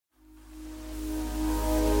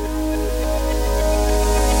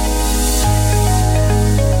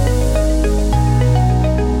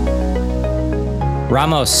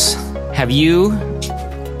Ramos, have you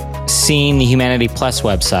seen the Humanity Plus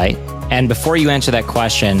website? And before you answer that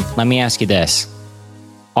question, let me ask you this.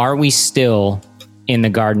 Are we still in the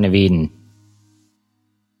Garden of Eden?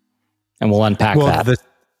 And we'll unpack that.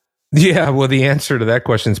 The answer to that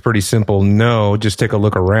question is pretty simple. No, just take a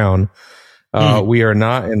look around. We are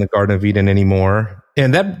not in the Garden of Eden anymore.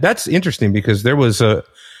 And that's interesting because there was a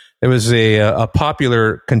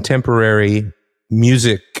popular contemporary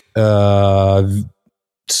music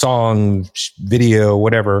song, video,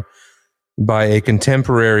 whatever, by a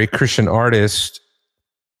contemporary Christian artist,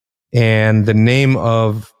 and the name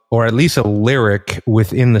of, or at least a lyric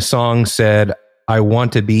within the song said, "I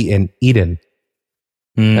want to be in Eden.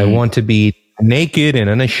 I want to be naked and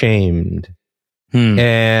unashamed."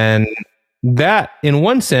 And that, in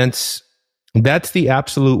one sense, that's the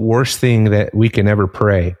absolute worst thing that we can ever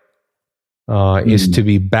pray, is to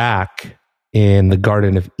be back in the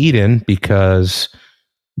Garden of Eden, because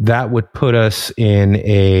that would put us in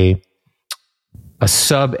a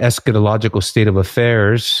sub-eschatological state of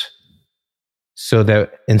affairs, so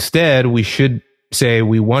that instead we should say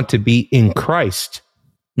we want to be in Christ.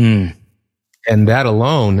 And that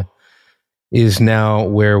alone is now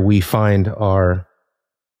where we find our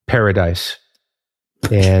paradise.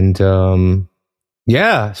 And so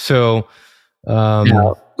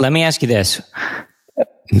now, let me ask you this.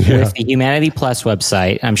 With the Humanity Plus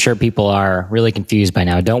website, I'm sure people are really confused by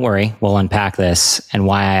now. Don't worry, we'll unpack this and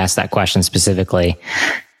why I asked that question specifically.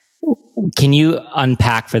 Can you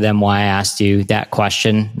unpack for them why I asked you that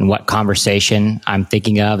question and what conversation I'm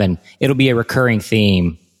thinking of? And it'll be a recurring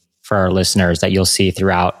theme for our listeners that you'll see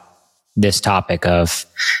throughout this topic of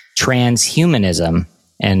transhumanism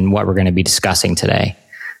and what we're going to be discussing today.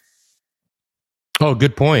 Oh,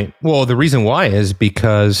 good point. Well, the reason why is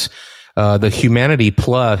because the Humanity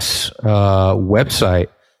Plus website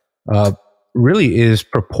really is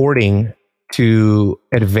purporting to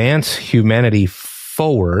advance humanity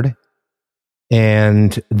forward.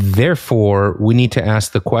 And therefore, we need to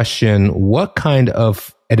ask the question, what kind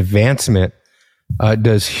of advancement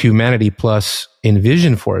does Humanity Plus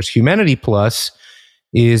envision for us? Humanity Plus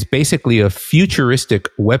is basically a futuristic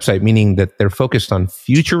website, meaning that they're focused on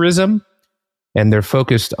futurism, and they're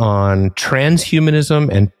focused on transhumanism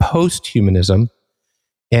and posthumanism.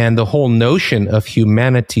 And the whole notion of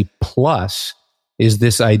Humanity Plus is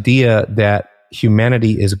this idea that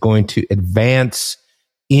humanity is going to advance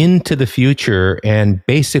into the future and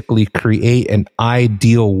basically create an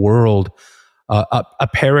ideal world, a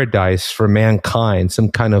paradise for mankind, some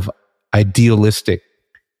kind of idealistic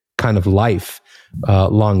kind of life,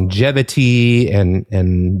 longevity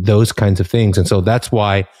and those kinds of things. And so that's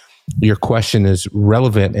why your question is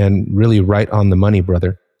relevant and really right on the money,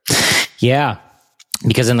 brother. Yeah,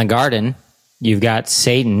 because in the garden, you've got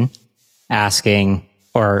Satan asking,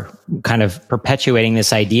 or kind of perpetuating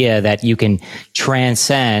this idea that you can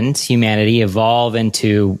transcend humanity, evolve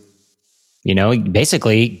into,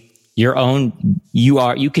 basically your own,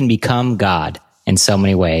 you can become God in so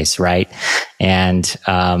many ways, right? And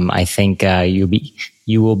I think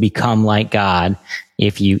you will become like God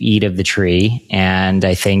if you eat of the tree. And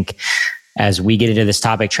I think as we get into this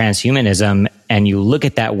topic, transhumanism, and you look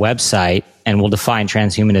at that website, and we'll define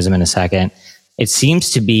transhumanism in a second, it seems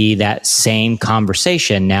to be that same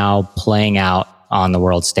conversation now playing out on the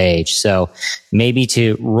world stage. So maybe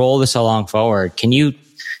to roll this along forward, can you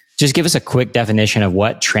just give us a quick definition of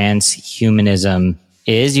what transhumanism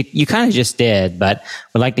is? You kind of just did, but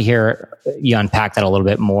we'd like to hear you unpack that a little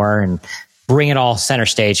bit more and bring it all center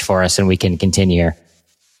stage for us, and we can continue.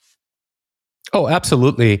 Oh,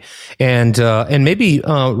 absolutely. And maybe,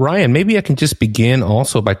 Ryan, maybe I can just begin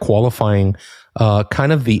also by qualifying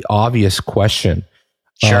kind of the obvious question.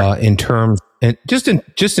 Sure. In terms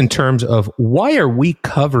of why are we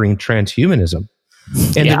covering transhumanism?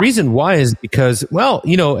 And the reason why is because,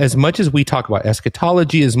 as much as we talk about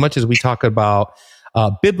eschatology, as much as we talk about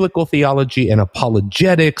biblical theology and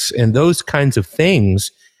apologetics and those kinds of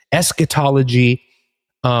things, eschatology,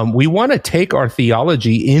 we want to take our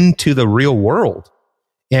theology into the real world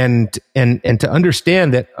and to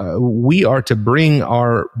understand that we are to bring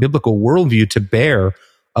our biblical worldview to bear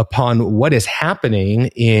upon what is happening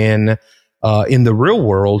in the real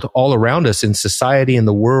world all around us, in society, in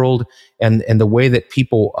the world, and the way that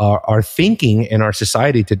people are thinking in our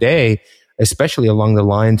society today, especially along the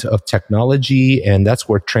lines of technology. And that's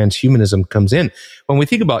where transhumanism comes in. When we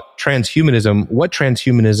think about transhumanism, what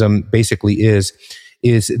transhumanism basically is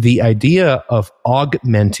the idea of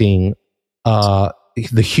augmenting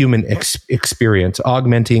the human experience,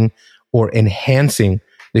 augmenting or enhancing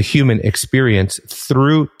the human experience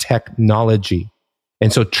through technology.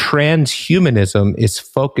 And so transhumanism is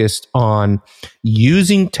focused on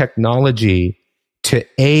using technology to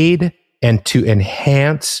aid and to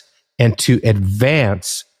enhance and to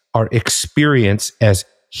advance our experience as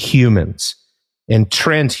humans. And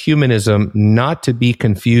transhumanism, not to be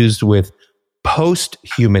confused with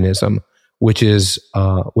post-humanism, which is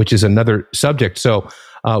another subject. So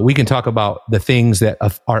we can talk about the things that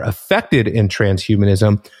are affected in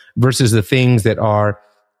transhumanism versus the things that are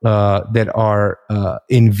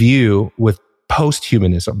in view with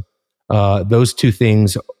post-humanism. Those two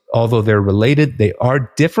things, although they're related, they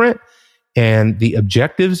are different, and the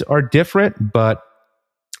objectives are different. But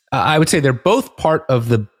I would say they're both part of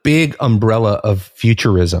the big umbrella of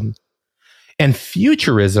futurism. And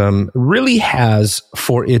futurism really has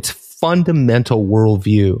for its fundamental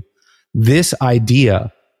worldview this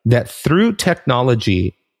idea that through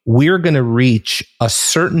technology, we're going to reach a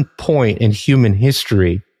certain point in human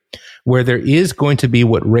history where there is going to be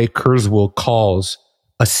what Ray Kurzweil calls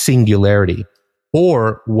a singularity,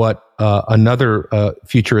 or what another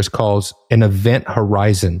futurist calls an event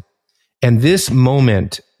horizon. And this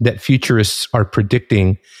moment that futurists are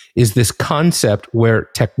predicting is this concept where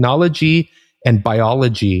technology and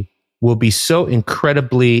biology will be so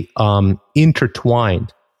incredibly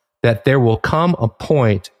intertwined that there will come a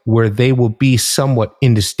point where they will be somewhat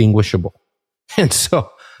indistinguishable. And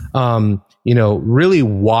so, really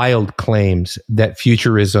wild claims that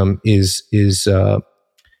futurism is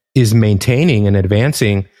maintaining and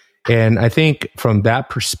advancing. And I think from that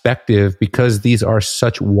perspective, because these are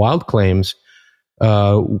such wild claims,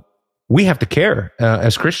 we have to care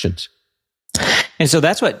as Christians. And so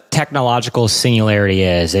that's what technological singularity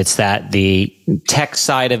is. It's that the tech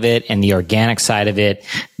side of it and the organic side of it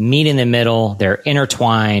meet in the middle. They're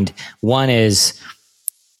intertwined. One is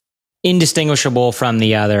indistinguishable from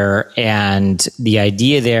the other. And the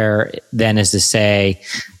idea there then is to say,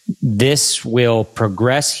 this will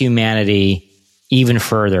progress humanity even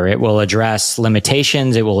further. It will address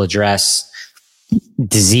limitations. It will address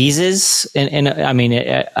diseases. And I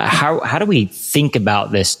mean, how do we think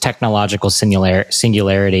about this technological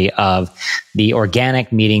singularity of the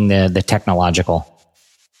organic meeting the technological?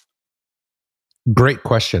 Great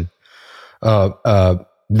question.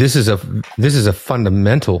 This is a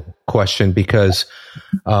fundamental question because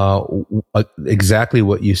exactly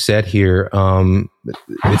what you said here.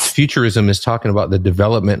 It's futurism is talking about the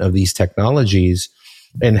development of these technologies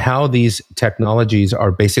and how these technologies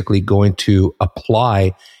are basically going to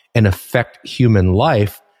apply and affect human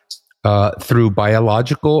life through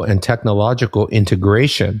biological and technological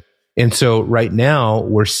integration. And so right now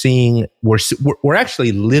we're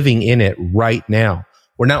actually living in it right now.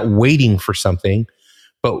 We're not waiting for something,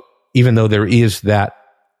 but even though there is that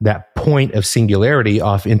point of singularity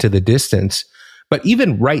off into the distance, but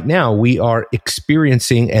even right now we are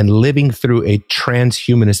experiencing and living through a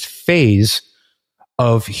transhumanist phase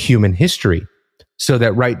of human history. So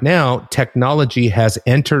that right now technology has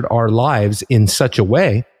entered our lives in such a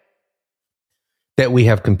way that we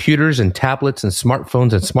have computers and tablets and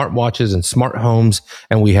smartphones and smartwatches and smart homes,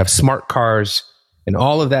 and we have smart cars, and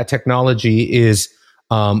all of that technology is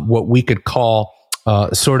what we could call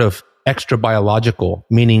sort of extra biological,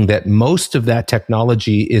 meaning that most of that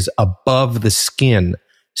technology is above the skin,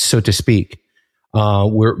 so to speak.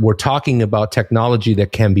 We're talking about technology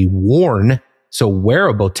that can be worn, so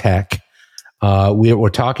wearable tech. We're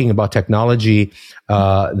talking about technology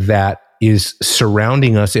that is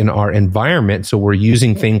surrounding us in our environment. So we're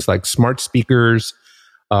using things like smart speakers.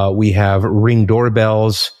 We have Ring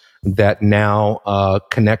doorbells that now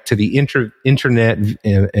connect to the internet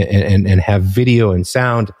and have video and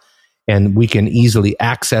sound. And we can easily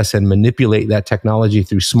access and manipulate that technology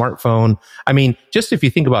through smartphone. I mean, just if you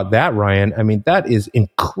think about that, Ryan, I mean, that is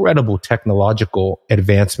incredible technological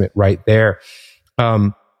advancement right there.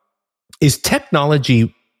 Is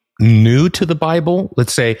technology new to the Bible?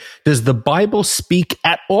 Let's say, does the Bible speak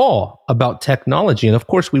at all about technology? And of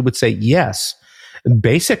course, we would say yes.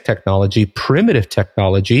 Basic technology, primitive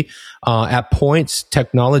technology, at points,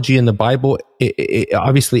 technology in the Bible it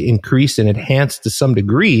obviously increased and enhanced to some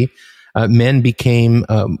degree. Men became,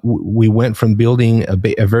 we went from building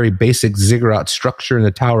a very basic ziggurat structure in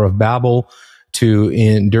the Tower of Babel to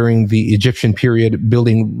during the Egyptian period,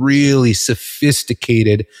 building really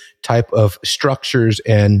sophisticated type of structures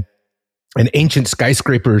and ancient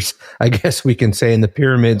skyscrapers, I guess we can say, in the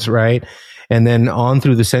pyramids, right? And then on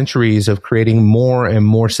through the centuries of creating more and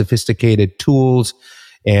more sophisticated tools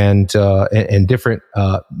and different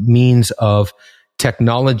means of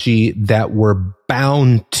technology that were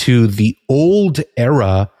bound to the old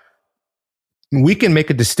era. We can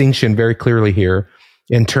make a distinction very clearly here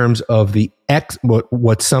in terms of the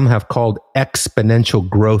what some have called exponential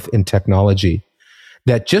growth in technology.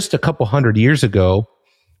 That just a couple hundred years ago,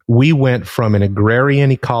 we went from an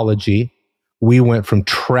agrarian ecology, we went from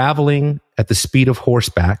traveling at the speed of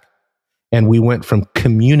horseback, and we went from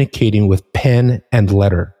communicating with pen and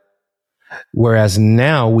letter. Whereas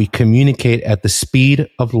now we communicate at the speed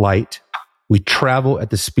of light, we travel at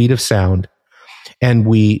the speed of sound, and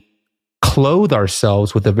we clothe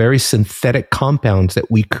ourselves with the very synthetic compounds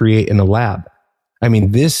that we create in a lab. I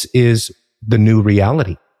mean, this is the new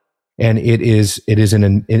reality, and it is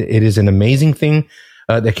an amazing thing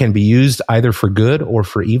that can be used either for good or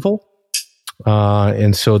for evil.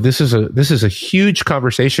 And so this is a huge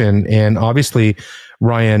conversation, and obviously,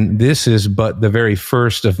 Ryan, this is but the very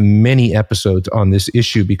first of many episodes on this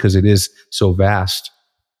issue because it is so vast.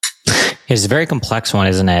 It's a very complex one,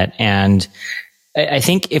 isn't it? And I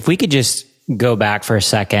think if we could just go back for a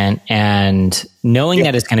second, and knowing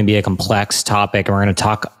that it's going to be a complex topic and we're going to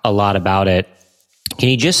talk a lot about it, can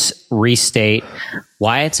you just restate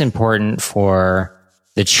why it's important for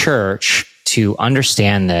the church to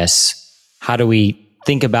understand this? How do we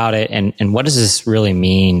think about it? And what does this really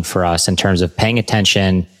mean for us in terms of paying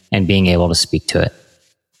attention and being able to speak to it?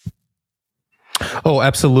 Oh,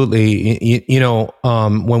 absolutely.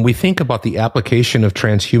 When we think about the application of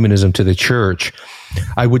transhumanism to the church,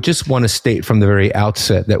 I would just want to state from the very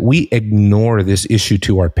outset that we ignore this issue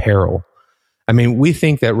to our peril. I mean, we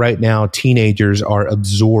think that right now teenagers are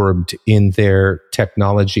absorbed in their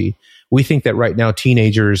technology. We think that right now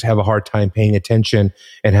teenagers have a hard time paying attention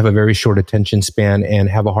and have a very short attention span and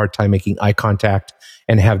have a hard time making eye contact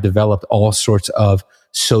and have developed all sorts of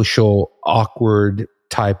social awkward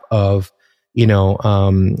type of,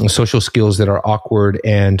 social skills that are awkward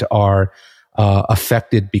and are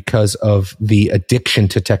affected because of the addiction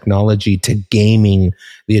to technology, to gaming,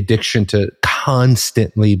 the addiction to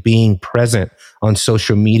constantly being present on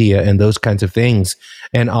social media and those kinds of things.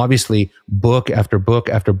 And obviously, book after book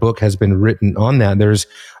after book has been written on that. There's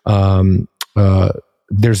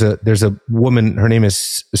a woman, her name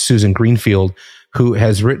is Susan Greenfield, who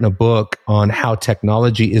has written a book on how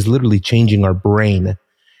technology is literally changing our brain.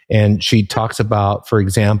 And she talks about, for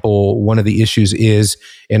example, one of the issues is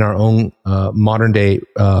in our own modern day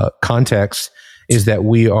context is that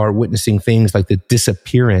we are witnessing things like the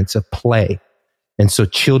disappearance of play. And so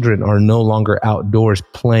children are no longer outdoors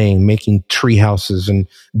playing, making tree houses and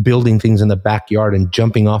building things in the backyard and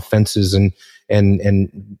jumping off fences and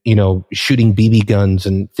shooting BB guns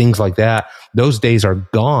and things like that. Those days are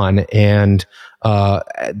gone. And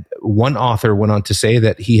one author went on to say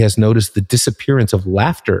that he has noticed the disappearance of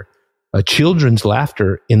laughter, children's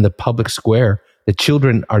laughter in the public square. The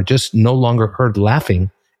children are just no longer heard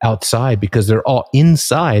laughing outside because they're all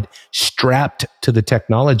inside, strapped to the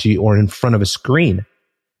technology or in front of a screen.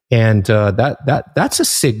 And that's a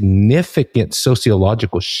significant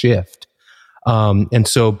sociological shift.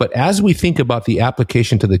 But as we think about the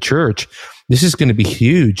application to the church, this is going to be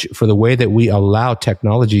huge for the way that we allow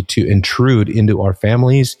technology to intrude into our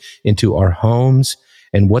families, into our homes,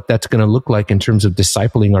 and what that's going to look like in terms of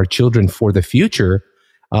discipling our children for the future,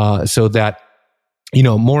 so that,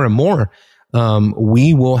 more and more,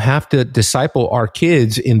 we will have to disciple our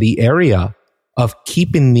kids in the area of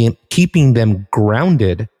keeping them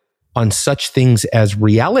grounded on such things as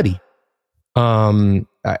reality.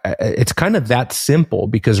 It's kind of that simple,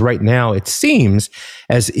 because right now it seems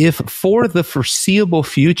as if for the foreseeable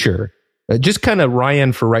future, just kind of,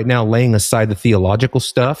 Ryan, for right now, laying aside the theological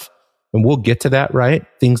stuff, and we'll get to that, right?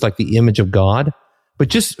 Things like the image of God. But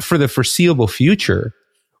just for the foreseeable future,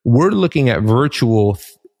 we're looking at virtual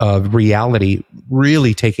reality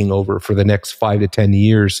really taking over for the next 5 to 10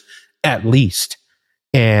 years at least.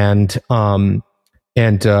 And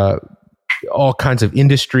all kinds of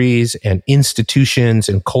industries and institutions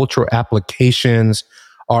and cultural applications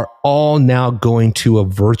are all now going to a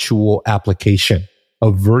virtual application, a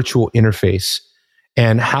virtual interface.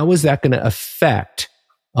 And how is that going to affect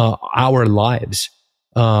our lives?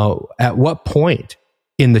 At what point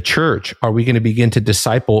in the church are we going to begin to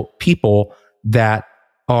disciple people that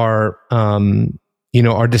are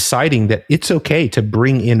deciding that it's okay to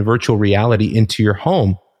bring in virtual reality into your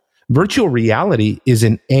home? Virtual reality is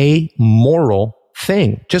an amoral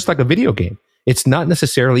thing, just like a video game. It's not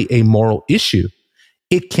necessarily a moral issue.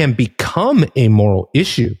 It can become a moral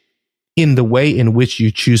issue in the way in which you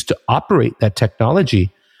choose to operate that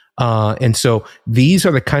technology. And so these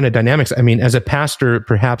are the kind of dynamics. I mean, as a pastor,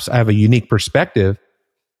 perhaps I have a unique perspective.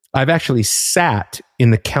 I've actually sat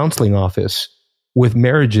in the counseling office with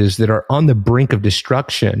marriages that are on the brink of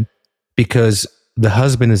destruction because the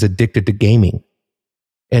husband is addicted to gaming.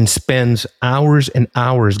 and spends hours and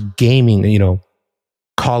hours gaming,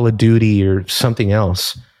 Call of Duty or something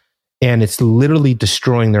else. And it's literally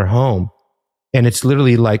destroying their home. And it's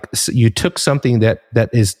literally like you took something that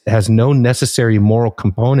has no necessary moral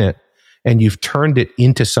component, and you've turned it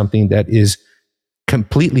into something that is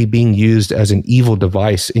completely being used as an evil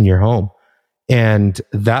device in your home. And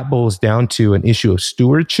that boils down to an issue of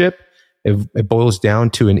stewardship. It boils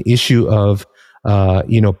down to an issue of,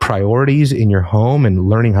 priorities in your home, and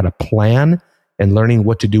learning how to plan, and learning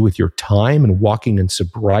what to do with your time, and walking in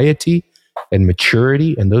sobriety and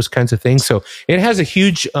maturity and those kinds of things. So it has a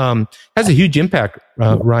huge impact,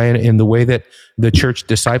 Ryan, in the way that the church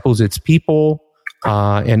disciples its people.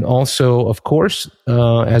 And also, of course,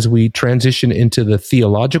 as we transition into the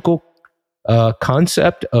theological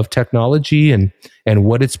concept of technology and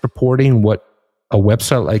what it's purporting, what a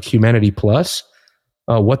website like Humanity Plus,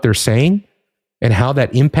 what they're saying, and how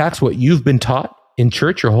that impacts what you've been taught in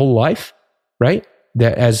church your whole life, right?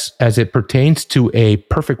 That as it pertains to a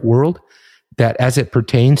perfect world, that as it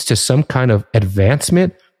pertains to some kind of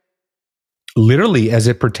advancement, literally as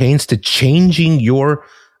it pertains to changing your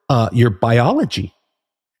biology.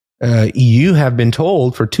 You have been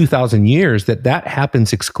told for 2,000 years that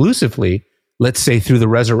happens exclusively, let's say, through the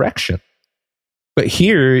resurrection. But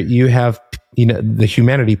here you have, the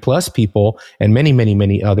Humanity Plus people and many, many,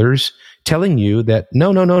 many others telling you that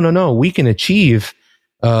no, we can achieve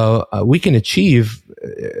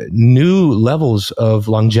new levels of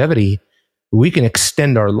longevity. We can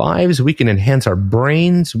extend our lives. We can enhance our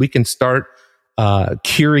brains. We can start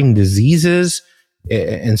curing diseases.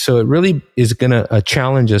 And so it really is going to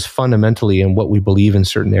challenge us fundamentally in what we believe in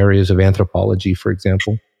certain areas of anthropology, for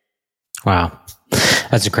example. Wow.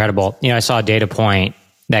 That's incredible. I saw a data point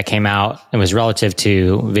that came out. It was relative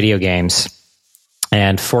to video games,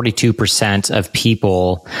 and 42% of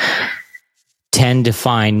people tend to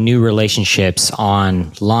find new relationships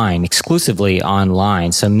online, exclusively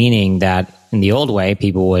online. So meaning that in the old way,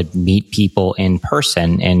 people would meet people in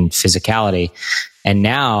person in physicality. And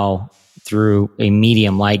now through a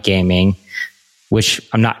medium like gaming, which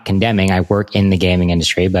I'm not condemning, I work in the gaming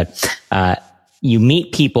industry, but you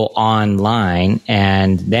meet people online,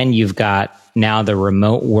 and then you've got now the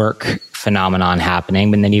remote work phenomenon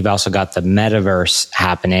happening, but then you've also got the metaverse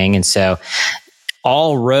happening. And so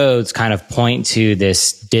all roads kind of point to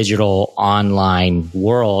this digital online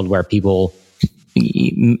world where people,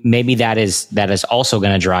 maybe that is also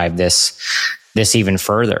going to drive this even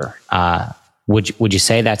further. Would you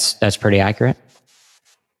say that's pretty accurate?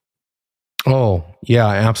 Oh, yeah,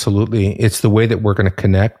 absolutely. It's the way that we're going to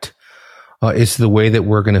connect. It's the way that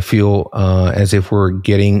we're going to feel as if we're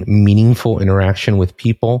getting meaningful interaction with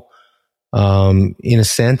people. In a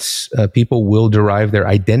sense, people will derive their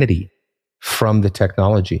identity from the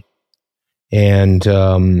technology. And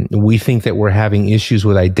we think that we're having issues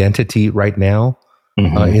with identity right now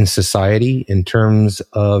in society in terms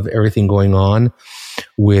of everything going on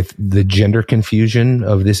with the gender confusion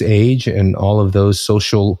of this age and all of those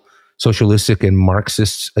socialistic and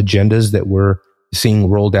Marxist agendas that we're seeing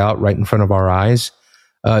rolled out right in front of our eyes.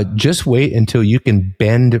 Just wait until you can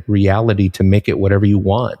bend reality to make it whatever you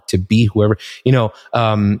want, to be whoever. I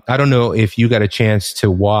don't know if you got a chance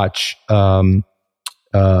to watch, Ryan,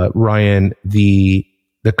 the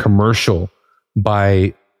commercial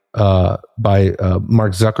by Mark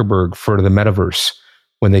Zuckerberg for the metaverse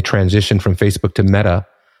when they transitioned from Facebook to Meta.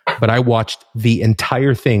 But I watched the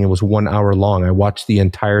entire thing. It was 1 hour long. I watched the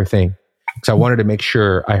entire thing because I wanted to make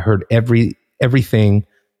sure I heard everything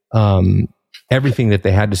that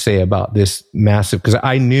they had to say about this massive, because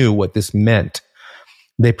I knew what this meant.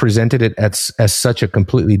 They presented it as such a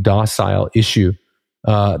completely docile issue.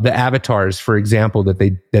 The avatars, for example,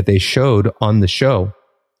 that they showed on the show,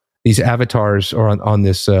 these avatars, or on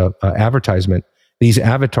this advertisement, these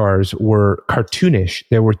avatars were cartoonish.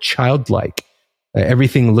 They were childlike.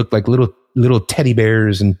 Everything looked like little teddy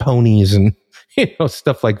bears and ponies and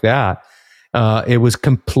stuff like that. It was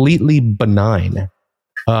completely benign.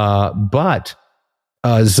 But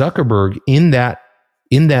Zuckerberg, in that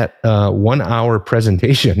 1 hour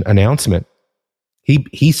presentation announcement,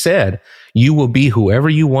 he said, you will be whoever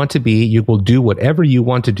you want to be. You will do whatever you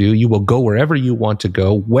want to do. You will go wherever you want to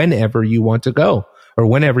go, whenever you want to go, or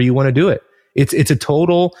whenever you want to do it. It's a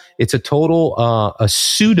total a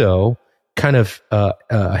pseudo kind of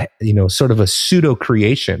sort of a pseudo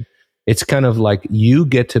creation. It's kind of like you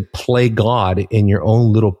get to play God in your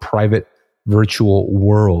own little private virtual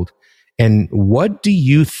world. And what do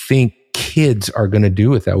you think kids are going to do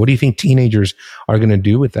with that? What do you think teenagers are going to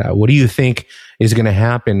do with that? What do you think is going to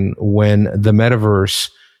happen when the metaverse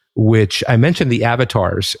which I mentioned the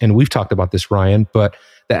avatars, and we've talked about this, Ryan, but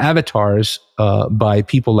the avatars by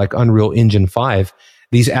people like Unreal Engine 5,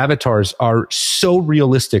 these avatars are so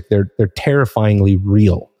realistic, they're terrifyingly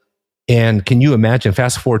real. And can you imagine,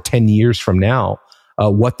 fast forward 10 years from now,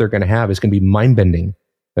 what they're going to have is going to be mind-bending,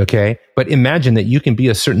 okay? But imagine that you can be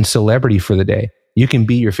a certain celebrity for the day. You can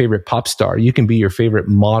be your favorite pop star. You can be your favorite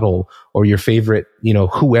model or your favorite,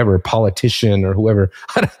 whoever, politician or whoever.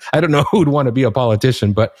 I don't know who would want to be a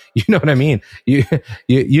politician, but you know what I mean?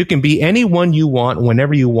 You can be anyone you want,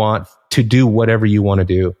 whenever you want, to do whatever you want to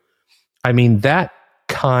do. I mean, that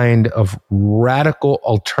kind of radical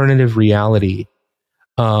alternative reality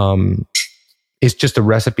is just a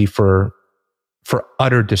recipe for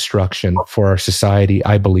utter destruction for our society,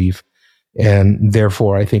 I believe. And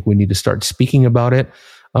therefore, I think we need to start speaking about it.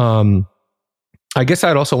 I guess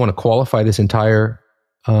I'd also want to qualify this entire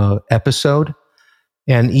episode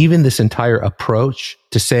and even this entire approach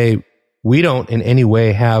to say we don't in any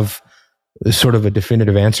way have sort of a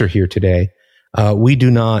definitive answer here today. We do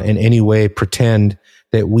not in any way pretend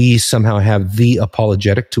that we somehow have the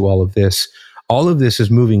apologetic to all of this. All of this is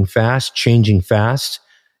moving fast, changing fast.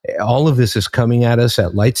 All of this is coming at us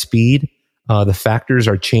at light speed. The factors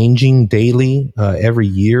are changing daily. Every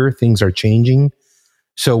year, things are changing.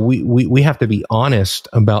 So we have to be honest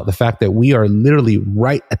about the fact that we are literally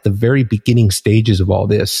right at the very beginning stages of all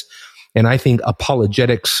this. And I think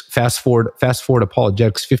apologetics, fast forward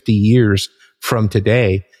apologetics 50 years from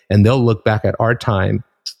today, and they'll look back at our time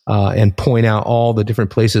and point out all the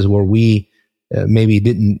different places where we maybe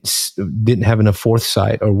didn't have enough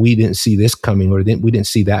foresight, or we didn't see this coming, or we didn't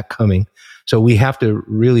see that coming. So we have to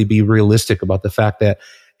really be realistic about the fact that,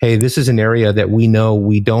 hey, this is an area that we know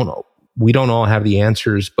we don't all have the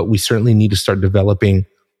answers, but we certainly need to start developing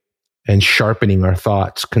and sharpening our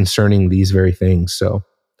thoughts concerning these very things. So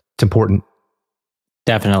it's important.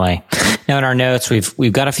 Definitely. Now, in our notes,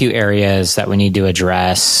 we've got a few areas that we need to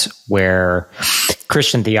address where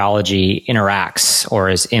Christian theology interacts or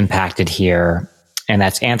is impacted here. And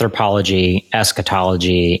that's anthropology,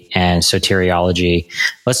 eschatology, and soteriology.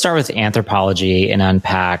 Let's start with anthropology and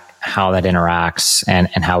unpack how that interacts and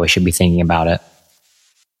how we should be thinking about it.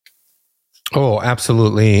 Oh,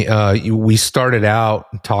 absolutely. We started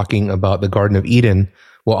out talking about the Garden of Eden.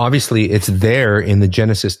 Well, obviously, it's there in the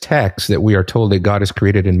Genesis text that we are told that God is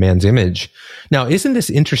created in man's image. Now, isn't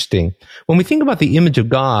this interesting? When we think about the image of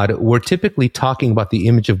God, we're typically talking about the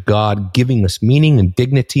image of God giving us meaning and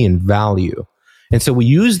dignity and value. And so we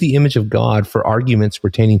use the image of God for arguments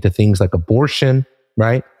pertaining to things like abortion,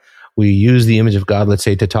 right? We use the image of God, let's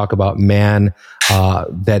say, to talk about man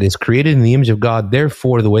that is created in the image of God.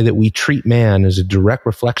 Therefore, the way that we treat man is a direct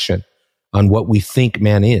reflection on what we think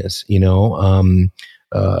man is. The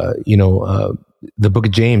book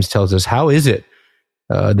of James tells us, how is it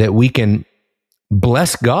that we can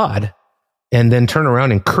bless God and then turn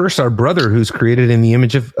around and curse our brother who's created in the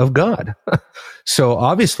image of God? So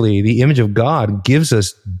obviously, the image of God gives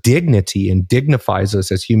us dignity and dignifies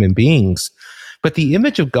us as human beings. But the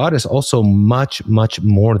image of God is also much, much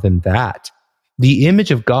more than that. The image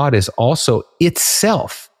of God is also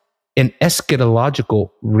itself an eschatological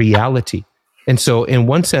reality. And so in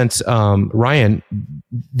one sense, Ryan,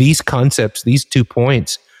 these concepts, these 2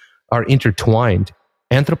 points are intertwined.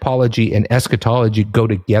 Anthropology and eschatology go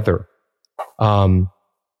together.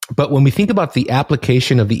 But when we think about the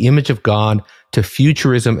application of the image of God to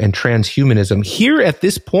futurism and transhumanism, here at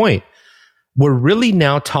this point, we're really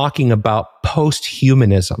now talking about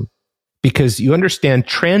post-humanism, because you understand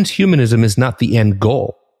transhumanism is not the end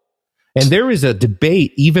goal. And there is a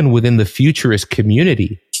debate even within the futurist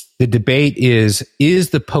community. The debate is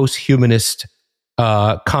the post-humanist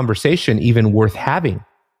conversation even worth having?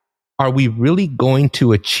 Are we really going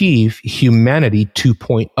to achieve humanity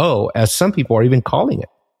 2.0, as some people are even calling it?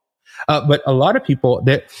 But a lot of people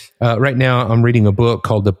that right now I'm reading a book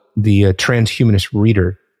called the Transhumanist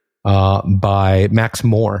Reader by Max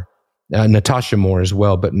Moore, Natasha Moore as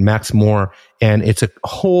well, but Max Moore, and it's a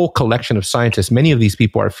whole collection of scientists. Many of these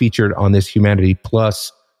people are featured on this Humanity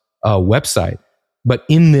Plus website. But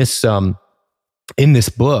in this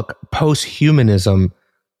book, post-humanism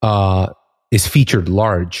is featured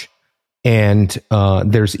large. And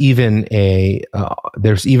there's even a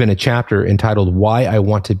chapter entitled "Why I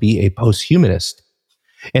Want to Be a Posthumanist,"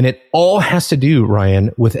 and it all has to do,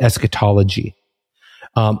 Ryan, with eschatology.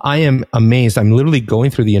 I am amazed. I'm literally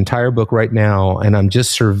going through the entire book right now, and I'm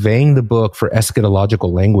just surveying the book for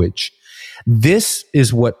eschatological language. This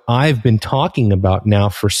is what I've been talking about now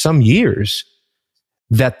for some years,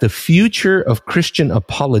 that the future of Christian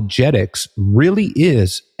apologetics really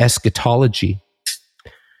is eschatology.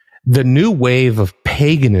 The new wave of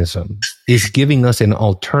paganism is giving us an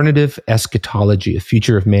alternative eschatology, a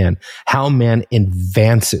future of man, how man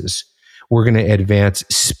advances. We're going to advance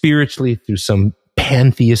spiritually through some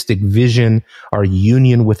pantheistic vision, our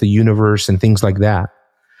union with the universe and things like that.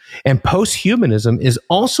 And post-humanism is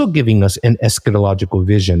also giving us an eschatological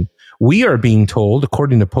vision. We are being told,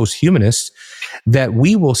 according to post-humanists, that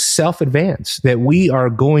we will self-advance, that we are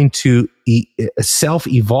going to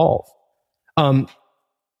self-evolve.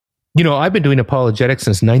 I've been doing apologetics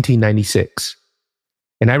since 1996.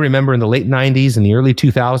 And I remember in the late 90s and the early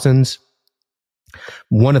 2000s,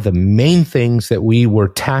 one of the main things that we were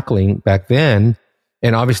tackling back then,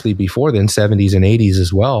 and obviously before then, 70s and 80s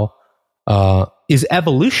as well, is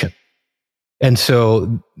evolution. And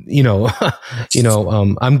so,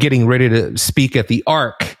 I'm getting ready to speak at the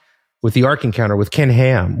Ark, with the Ark Encounter with Ken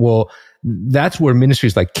Ham. Well, that's where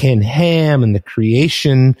ministries like Ken Ham and the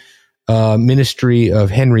creation ministry of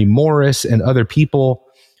Henry Morris and other people,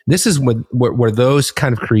 this is where those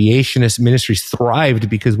kind of creationist ministries thrived,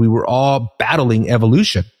 because we were all battling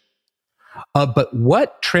evolution. But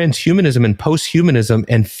what transhumanism and posthumanism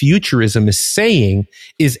and futurism is saying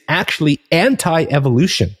is actually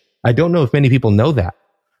anti-evolution. I don't know if many people know that.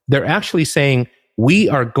 They're actually saying we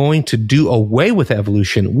are going to do away with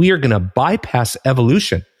evolution. We are going to bypass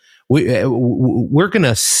evolution. We're going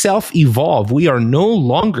to self-evolve. We are no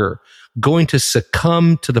longer going to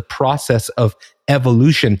succumb to the process of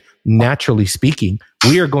evolution, naturally speaking.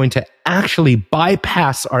 We are going to actually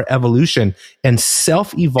bypass our evolution and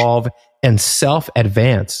self-evolve and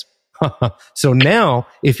self-advance. So now,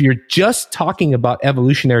 if you're just talking about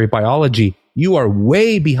evolutionary biology, you are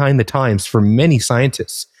way behind the times for many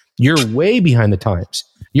scientists. You're way behind the times.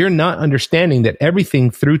 You're not understanding that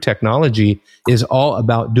everything through technology is all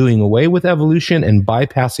about doing away with evolution and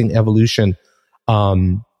bypassing evolution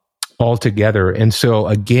altogether. And so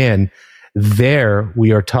again, there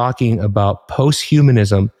we are talking about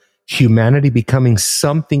post-humanism, humanity becoming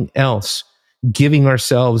something else, giving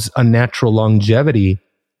ourselves a natural longevity,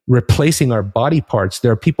 replacing our body parts.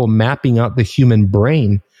 There are people mapping out the human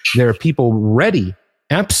brain. There are people ready,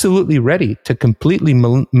 absolutely ready to completely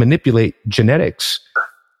manipulate genetics.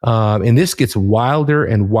 And this gets wilder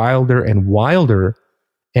and wilder and wilder.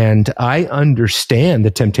 And I understand the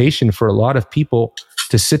temptation for a lot of people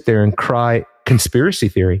to sit there and cry conspiracy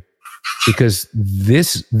theory, because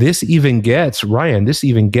this even gets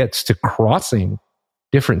to crossing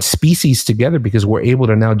different species together, because we're able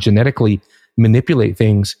to now genetically manipulate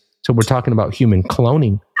things. So we're talking about human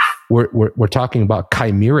cloning. We're talking about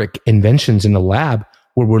chimeric inventions in the lab,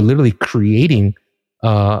 where we're literally creating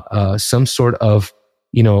some sort of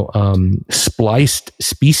spliced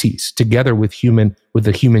species together with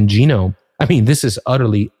the human genome. I mean, this is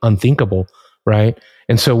utterly unthinkable, right?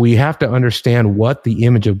 And so we have to understand what the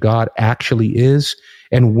image of God actually is,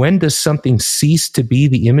 and when does something cease to be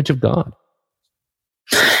the image of God?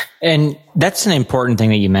 And that's an important thing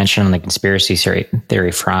that you mentioned on the conspiracy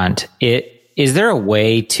theory front. Is there a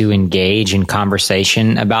way to engage in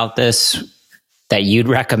conversation about this that you'd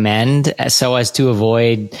recommend, so as to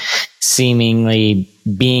avoid seemingly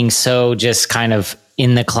being so just kind of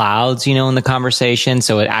in the clouds, in the conversation,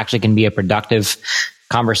 so it actually can be a productive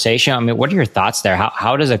conversation? I mean, what are your thoughts there?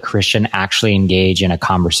 How does a Christian actually engage in a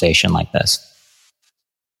conversation like this?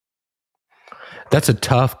 That's a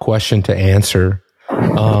tough question to answer.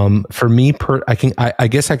 For me, I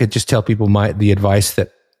guess I could just tell people the advice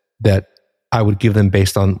that I would give them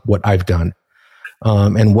based on what I've done.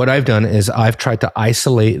 And what I've done is I've tried to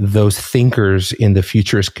isolate those thinkers in the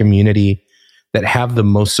futurist community that have the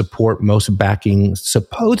most support, most backing,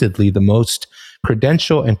 supposedly the most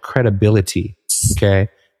credential and credibility. Okay.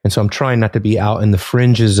 And so I'm trying not to be out in the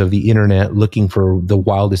fringes of the internet looking for the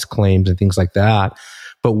wildest claims and things like that.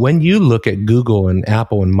 But when you look at Google and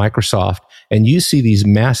Apple and Microsoft, and you see these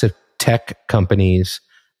massive tech companies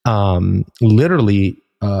literally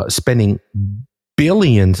spending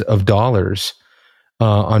billions of dollars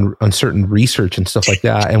on certain research and stuff like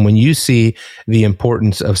that, and when you see the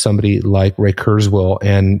importance of somebody like Ray Kurzweil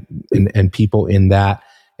and people in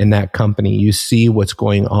that company, you see what's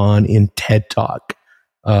going on in TED Talk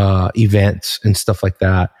events and stuff like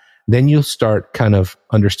that. Then you'll start kind of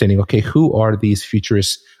understanding, okay, who are these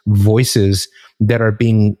futurist voices that are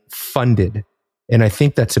being funded? And I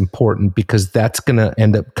think that's important, because that's going to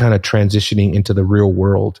end up kind of transitioning into the real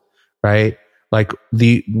world, right? Like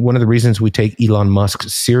one of the reasons we take Elon Musk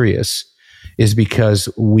serious is because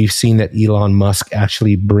we've seen that Elon Musk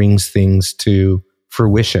actually brings things to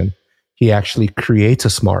fruition. He actually creates a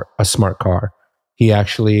smart car. He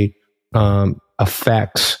actually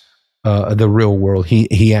affects the real world.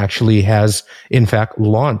 He actually has, in fact,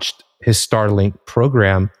 launched his Starlink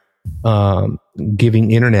program,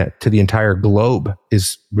 giving internet to the entire globe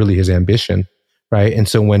is really his ambition, right? And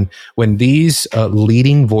so when these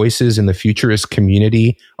leading voices in the futurist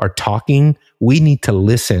community are talking, we need to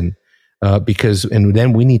listen, and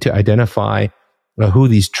then we need to identify who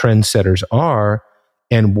these trendsetters are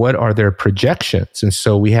and what are their projections. And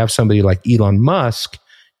so we have somebody like Elon Musk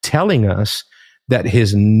telling us that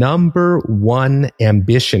his number one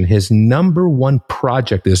ambition, his number one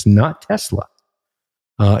project is not Tesla.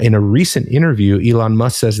 In a recent interview, Elon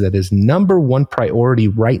Musk says that his number one priority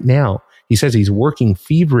right now, he says he's working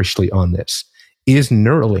feverishly on this, is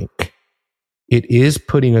Neuralink. It is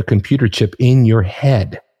putting a computer chip in your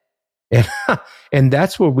head. And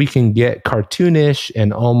that's where we can get cartoonish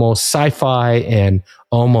and almost sci-fi and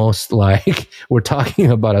almost like we're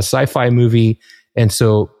talking about a sci-fi movie. And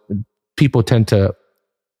so people tend to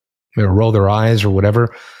roll their eyes or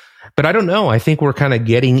whatever. But I don't know. I think we're kind of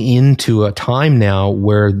getting into a time now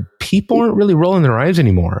where people aren't really rolling their eyes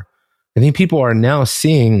anymore. I think people are now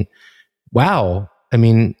seeing, wow, I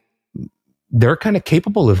mean, they're kind of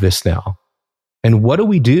capable of this now. And what do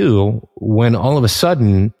we do when all of a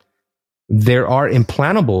sudden there are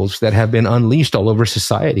implantables that have been unleashed all over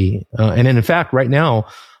society? And in fact, right now,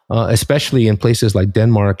 especially in places like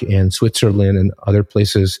Denmark and Switzerland and other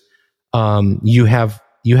places, you have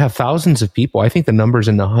thousands of people. I think the number's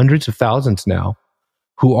in the hundreds of thousands now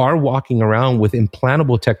who are walking around with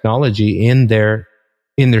implantable technology in their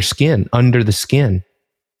skin, under the skin.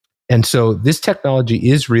 And so this technology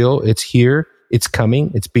is real. It's here. It's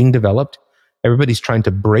coming. It's being developed. Everybody's trying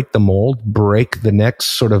to break the mold, break the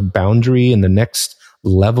next sort of boundary and the next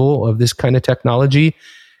level of this kind of technology.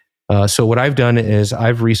 So what I've done is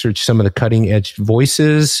I've researched some of the cutting edge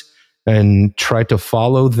voices and try to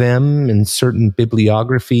follow them in certain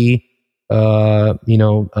bibliography, kind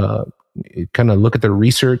of look at their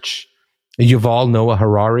research. Yuval Noah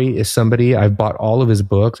Harari is somebody. I've bought all of his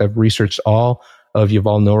books. I've researched all of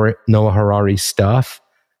Yuval Noah Harari's stuff.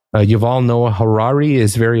 Yuval Noah Harari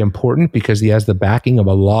is very important because he has the backing of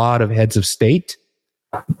a lot of heads of state.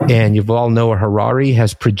 And Yuval Noah Harari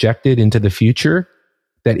has projected into the future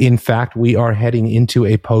that, in fact, we are heading into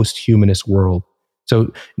a post-humanist world.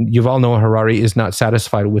 So Yuval Noah Harari is not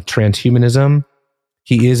satisfied with transhumanism.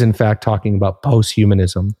 He is, in fact, talking about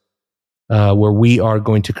post-humanism, where we are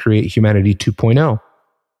going to create humanity 2.0.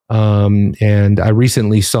 And I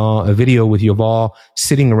recently saw a video with Yuval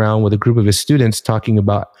sitting around with a group of his students talking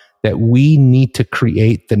about that we need to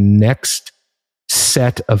create the next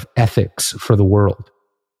set of ethics for the world,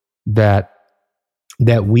 that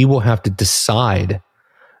we will have to decide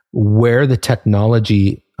where the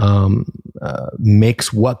technology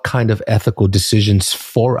makes what kind of ethical decisions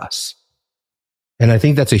for us. And I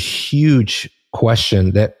think that's a huge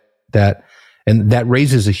question that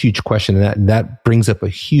raises a huge question, and that brings up a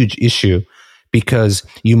huge issue, because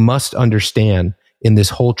you must understand in this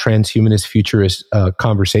whole transhumanist futurist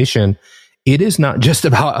conversation, it is not just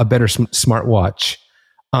about a better smartwatch.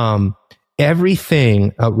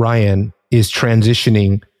 Everything, Ryan, is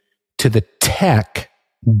transitioning to the tech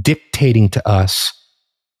dictating to us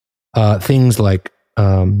things like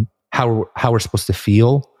how we're supposed to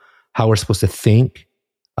feel, how we're supposed to think,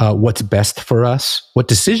 what's best for us, what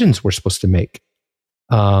decisions we're supposed to make.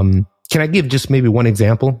 Can I give just maybe one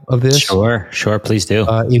example of this? Sure, please do.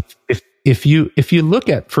 If you look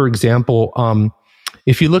at, for example,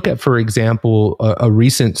 a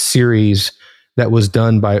recent series that was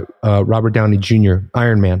done by Robert Downey Jr.,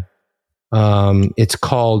 Iron Man. It's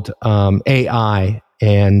called AI,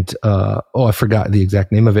 and I forgot the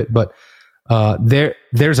exact name of it, but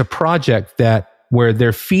there's a project where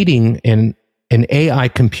they're feeding an AI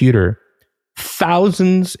computer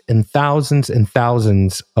thousands and thousands and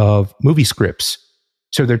thousands of movie scripts.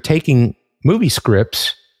 So they're taking movie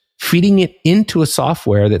scripts, feeding it into a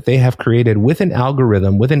software that they have created with an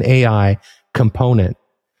algorithm, with an AI component,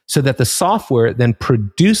 so that the software then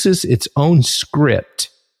produces its own script.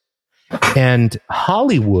 And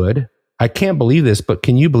Hollywood, I can't believe this, but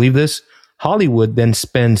can you believe this? Hollywood then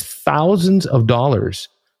spends thousands of dollars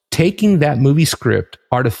taking that movie script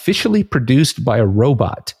artificially produced by a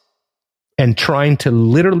robot and trying to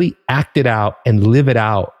literally act it out and live it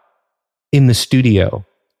out in the studio.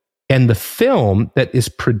 And the film that is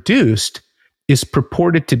produced is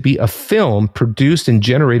purported to be a film produced and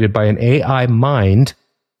generated by an AI mind,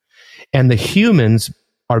 and the humans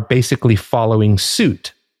are basically following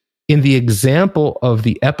suit. In the example of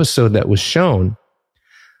the episode that was shown,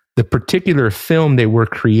 the particular film they were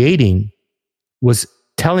creating was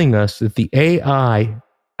telling us that the AI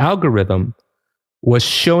algorithm was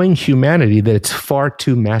showing humanity that it's far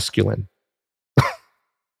too masculine.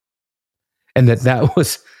 and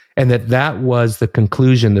that was the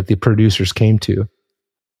conclusion that the producers came to.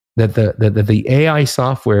 That the AI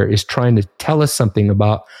software is trying to tell us something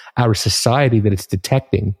about our society that it's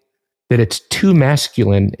detecting, that it's too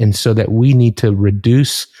masculine, and so that we need to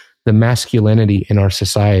reduce the masculinity in our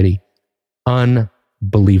society.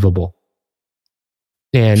 Unbelievable.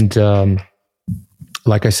 And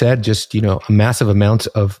like I said, just a massive amounts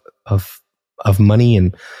of money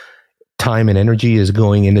and time and energy is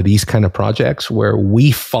going into these kind of projects where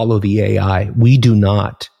we follow the AI. We do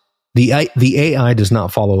not. The AI does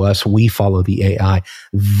not follow us. We follow the AI.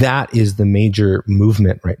 That is the major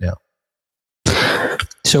movement right now.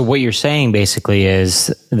 So what you're saying basically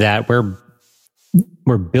is that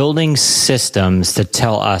we're building systems to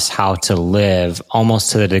tell us how to live,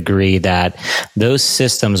 almost to the degree that those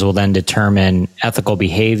systems will then determine ethical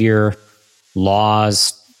behavior,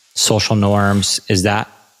 laws, social norms. Is that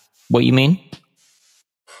what you mean?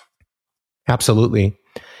 Absolutely.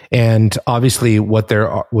 And obviously what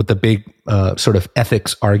the big sort of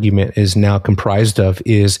ethics argument is now comprised of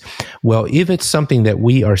is, well, if it's something that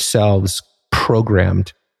we ourselves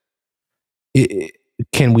programmed,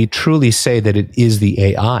 can we truly say that it is the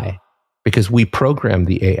AI? Because we programmed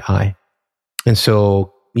the AI. And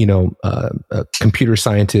so, computer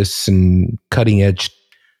scientists and cutting edge,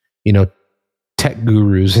 tech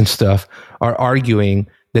gurus and stuff are arguing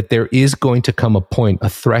that there is going to come a point, a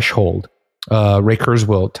threshold. Ray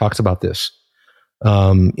Kurzweil talks about this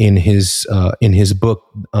in his book,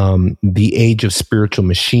 "The Age of Spiritual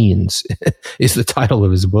Machines" is the title of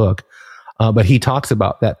his book. But he talks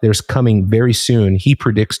about that there's coming very soon. He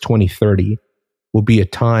predicts 2030 will be a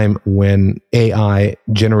time when AI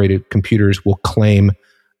generated computers will claim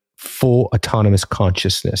full autonomous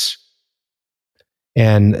consciousness,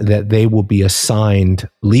 and that they will be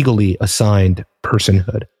legally assigned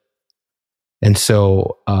personhood. And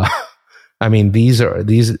so,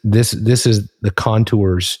 this is the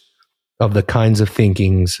contours of the kinds of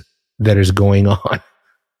thinkings that is going on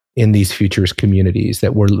in these futurist communities,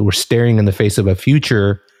 that we're staring in the face of a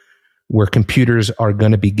future where computers are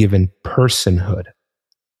going to be given personhood.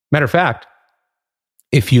 Matter of fact,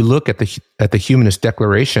 if you look at the Humanist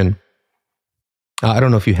Declaration, I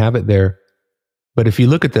don't know if you have it there, but if you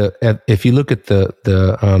look at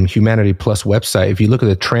the Humanity Plus website, if you look at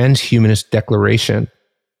the Transhumanist Declaration,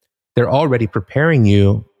 they're already preparing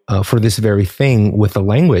you for this very thing with the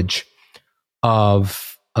language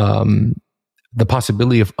of the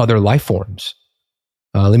possibility of other life forms.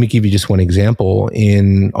 Let me give you just one example.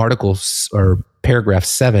 In articles or paragraph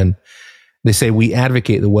 7, they say, we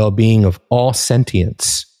advocate the well-being of all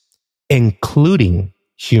sentience, including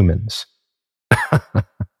humans.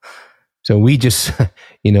 So we just,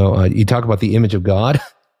 you talk about the image of God,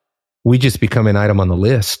 we just become an item on the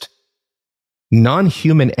list.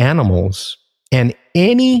 Non-human animals and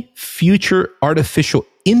any future artificial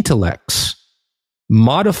intellects,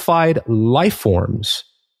 modified life forms,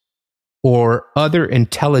 or other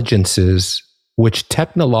intelligences which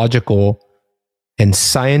technological and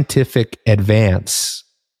scientific advance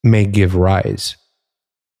may give rise.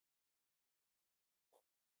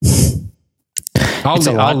 I'll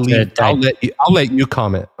let you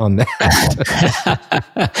comment on that.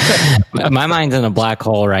 My mind's in a black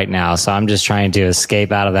hole right now, so I'm just trying to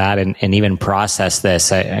escape out of that and even process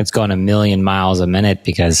this. It's going a million miles a minute,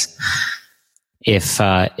 because if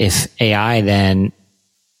AI then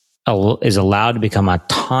is allowed to become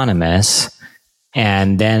autonomous,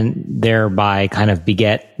 and then thereby kind of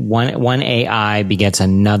beget one AI begets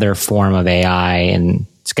another form of AI, and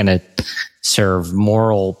it's going to serve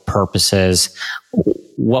moral purposes.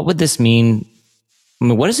 What would this mean? I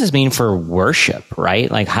mean, what does this mean for worship, right?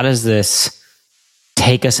 Like, how does this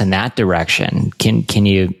take us in that direction? Do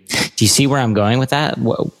you see where I'm going with that?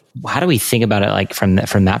 How do we think about it, like from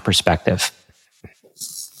that perspective?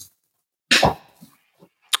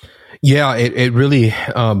 Yeah, it really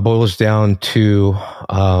boils down to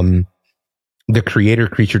the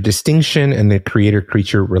creator-creature distinction and the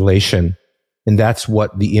creator-creature relation. And that's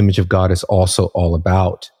what the image of God is also all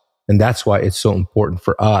about. And that's why it's so important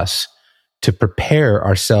for us to prepare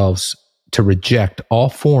ourselves to reject all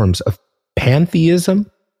forms of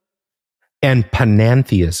pantheism and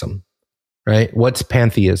panentheism, right? What's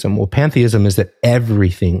pantheism? Well, pantheism is that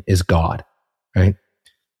everything is God, right?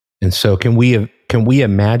 And so can we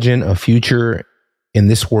imagine a future in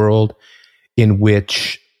this world in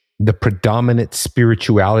which the predominant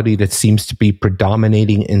spirituality that seems to be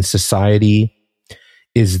predominating in society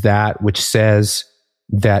is that which says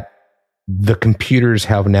that the computers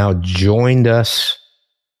have now joined us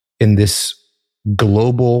in this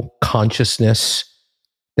global consciousness,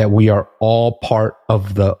 that we are all part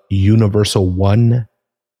of the universal one.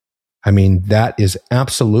 I mean, that is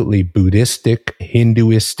absolutely Buddhistic,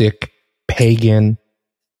 Hinduistic, pagan.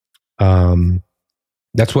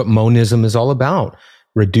 That's what monism is all about,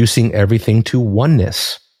 reducing everything to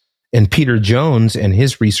oneness. And Peter Jones and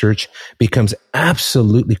his research becomes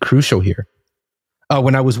absolutely crucial here.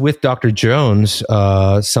 When I was with Dr. Jones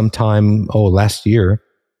sometime last year,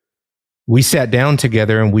 we sat down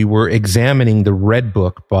together and we were examining the Red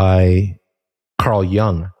Book by Carl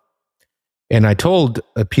Jung. And I told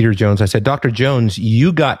Peter Jones, I said, Dr. Jones,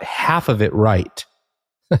 you got half of it right.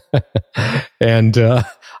 And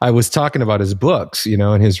I was talking about his books,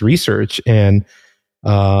 and his research and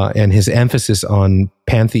his emphasis on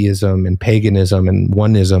pantheism and paganism and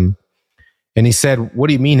oneism. And he said, what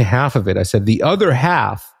do you mean half of it? I said, the other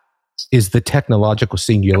half is the technological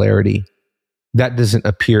singularity. That doesn't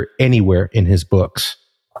appear anywhere in his books.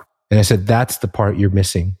 And I said, that's the part you're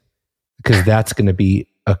missing, because that's going to be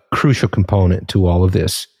a crucial component to all of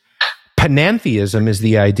this. Panentheism is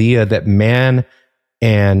the idea that man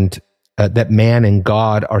and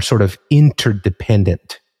God are sort of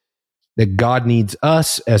interdependent, that God needs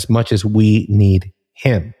us as much as we need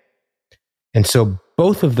him. And so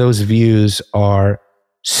both of those views are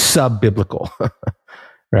sub-biblical,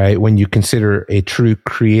 right? When you consider a true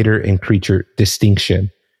creator and creature distinction.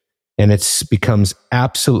 And it becomes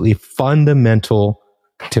absolutely fundamental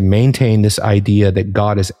to maintain this idea that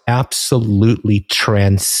God is absolutely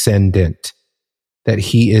transcendent, that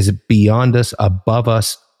he is beyond us, above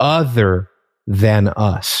us, other than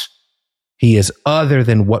us. He is other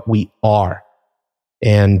than what we are.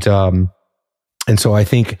 And so I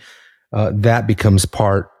think that becomes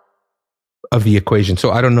part of the equation.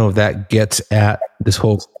 So I don't know if that gets at this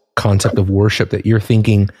whole concept of worship that you're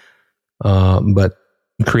thinking, but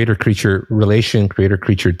creator-creature relation,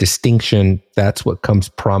 creator-creature distinction, that's what comes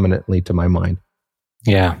prominently to my mind.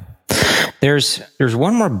 Yeah. There's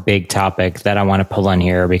one more big topic that I want to pull on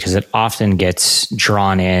here, because it often gets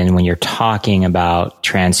drawn in when you're talking about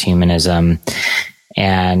transhumanism.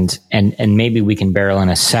 And maybe we can barrel in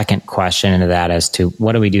a second question into that as to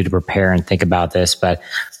what do we do to prepare and think about this. But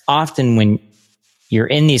often when you're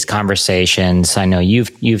in these conversations, I know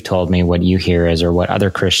you've told me what you hear is, or what other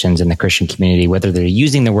Christians in the Christian community, whether they're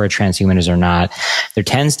using the word transhumanism or not, there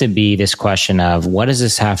tends to be this question of, what does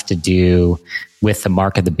this have to do with the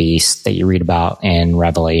mark of the beast that you read about in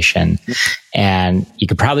Revelation? And you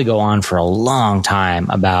could probably go on for a long time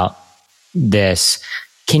about this.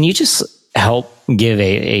 Can you just help give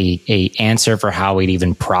a answer for how we'd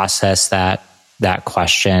even process that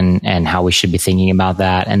question and how we should be thinking about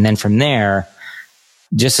that? And then from there,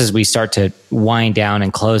 just as we start to wind down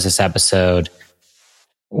and close this episode,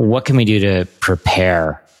 what can we do to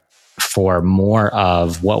prepare for more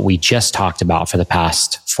of what we just talked about for the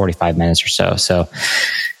past 45 minutes or so? So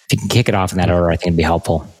if you can kick it off in that order, I think it'd be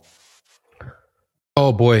helpful.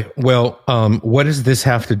 Oh boy. Well, what does this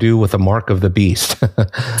have to do with the mark of the beast?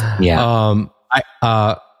 Yeah.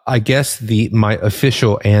 I guess my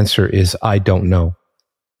official answer is I don't know.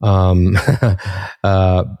 But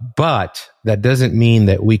that doesn't mean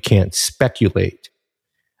that we can't speculate.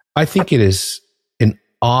 I think it is an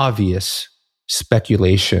obvious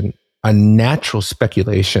speculation, a natural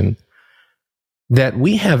speculation, that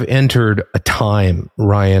we have entered a time,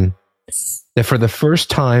 Ryan, that for the first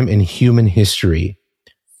time in human history,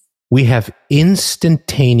 we have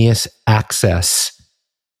instantaneous access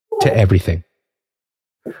to everything.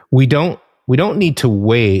 We don't need to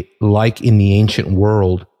wait, like in the ancient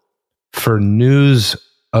world, for news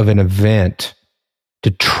of an event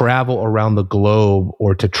to travel around the globe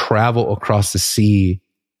or to travel across the sea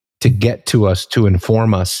to get to us, to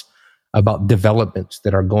inform us about developments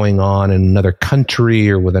that are going on in another country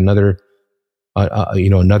or with another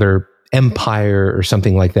empire or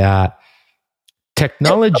something like that.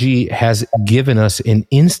 Technology has given us an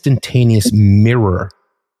instantaneous mirror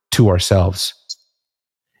to ourselves.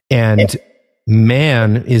 And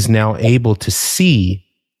man is now able to see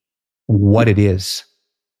what it is.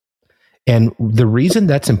 And the reason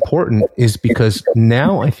that's important is because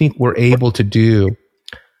now I think we're able to do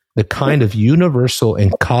the kind of universal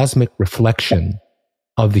and cosmic reflection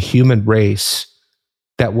of the human race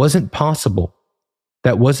that wasn't possible.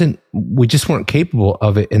 We just weren't capable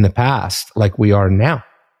of it in the past like we are now.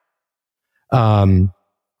 And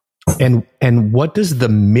what does the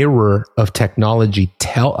mirror of technology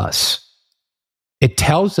tell us? It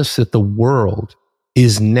tells us that the world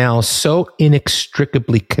is now so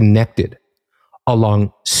inextricably connected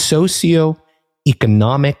along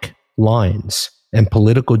socio-economic lines and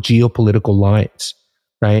geopolitical lines,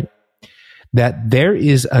 right? that there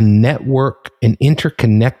is a network, an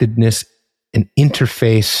interconnectedness, an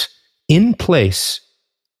interface in place,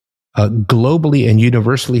 globally and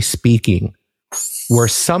universally speaking, where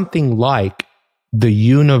something like the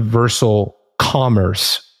universal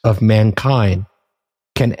commerce of mankind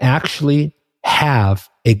can actually have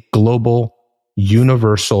a global,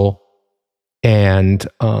 universal, and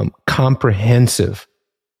comprehensive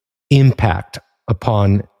impact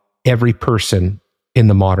upon every person in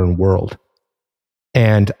the modern world.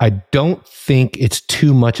 And I don't think it's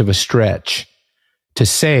too much of a stretch to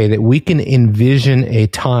say that we can envision a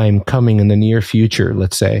time coming in the near future,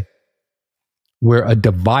 let's say, where a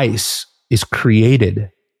device is created,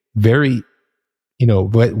 very,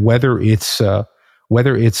 whether it's a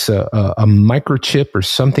microchip or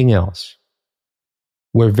something else,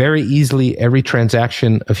 where very easily every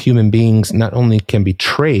transaction of human beings not only can be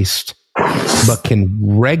traced, but can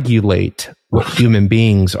regulate what human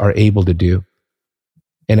beings are able to do.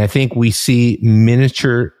 And I think we see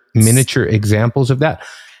miniature examples of that.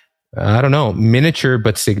 I don't know, miniature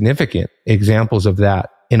but significant examples of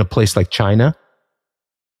that in a place like China,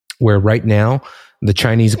 where right now the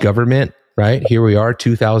Chinese government, right, here we are,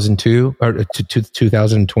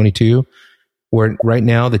 2022, where right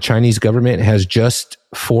now the Chinese government has just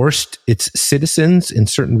forced its citizens in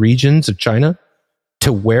certain regions of China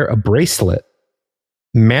to wear a bracelet,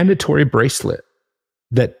 mandatory bracelet,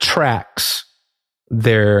 that tracks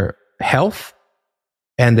their health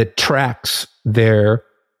and that tracks their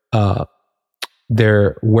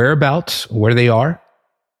whereabouts, where they are,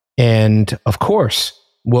 and of course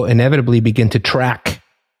will inevitably begin to track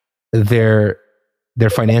their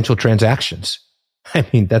financial transactions. I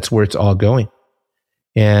mean, that's where it's all going.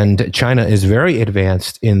 And China is very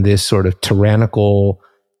advanced in this sort of tyrannical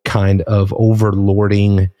kind of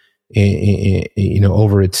overlording,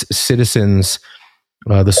 over its citizens,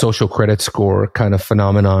 the social credit score kind of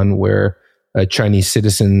phenomenon, where Chinese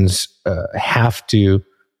citizens have to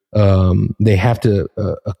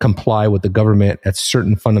comply with the government at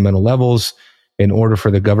certain fundamental levels in order for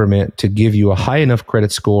the government to give you a high enough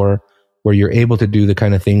credit score where you're able to do the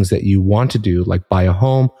kind of things that you want to do, like buy a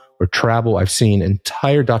home or travel. I've seen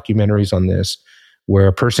entire documentaries on this, where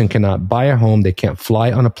a person cannot buy a home, they can't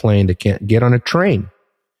fly on a plane, they can't get on a train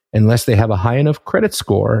unless they have a high enough credit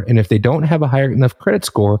score. And if they don't have a high enough credit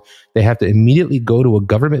score, they have to immediately go to a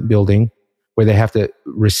government building where they have to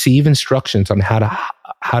receive instructions on how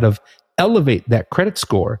to elevate that credit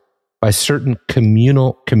score by certain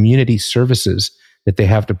community services that they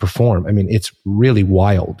have to perform. I mean, it's really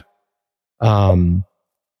wild. But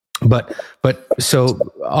so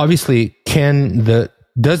obviously,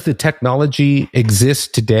 does the technology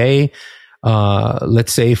exist today?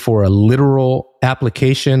 Let's say for a literal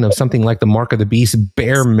application of something like the mark of the beast,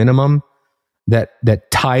 bare minimum, that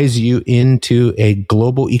ties you into a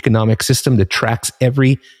global economic system that tracks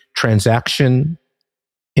every transaction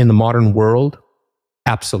in the modern world?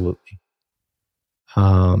 Absolutely.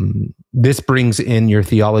 This brings in your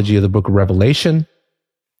theology of the book of Revelation.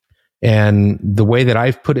 And the way that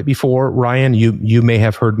I've put it before, Ryan, you may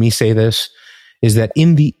have heard me say this, is that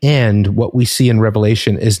in the end, what we see in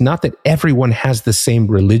Revelation is not that everyone has the same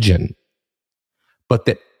religion, but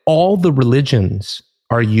that all the religions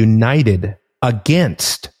are united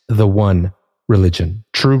against the one religion,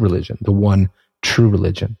 the one true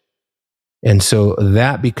religion. And so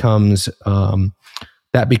that becomes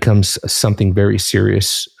something very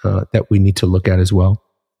serious that we need to look at as well.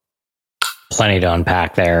 Plenty to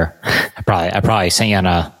unpack there. I probably sent you on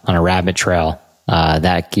a rabbit trail.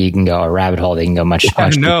 That you can go a rabbit hole. That you can go much. I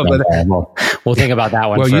know, but we'll think about that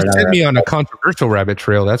one. Well, you sent me on a controversial rabbit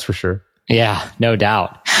trail, that's for sure. Yeah, no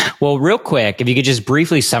doubt. Well, real quick, if you could just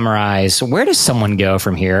briefly summarize, where does someone go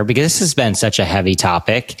from here? Because this has been such a heavy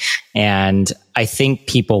topic, and I think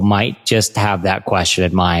people might just have that question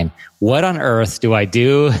in mind. What on earth do I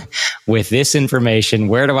do with this information?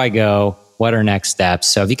 Where do I go? What are next steps?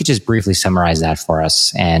 So if you could just briefly summarize that for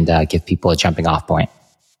us and give people a jumping off point.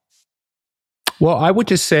 Well, I would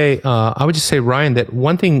just say, Ryan, that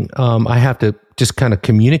one thing I have to just kind of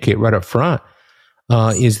communicate right up front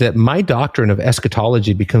is that my doctrine of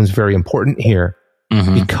eschatology becomes very important here,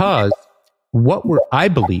 because what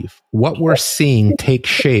we're seeing take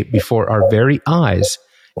shape before our very eyes,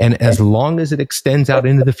 and as long as it extends out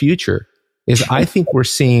into the future, is I think we're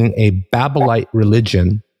seeing a Babylite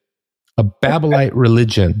religion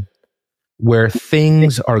where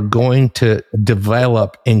things are going to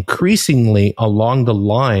develop increasingly along the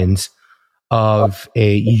lines of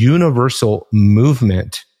a universal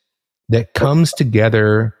movement that comes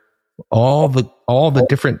together all the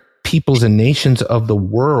different peoples and nations of the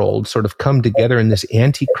world sort of come together in this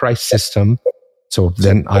antichrist system. So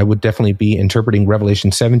then I would definitely be interpreting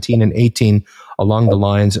Revelation 17 and 18 along the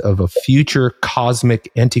lines of a future cosmic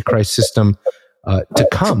antichrist system to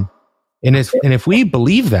come. And if we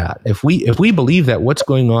believe that, if we believe that what's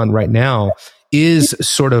going on right now is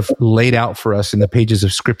sort of laid out for us in the pages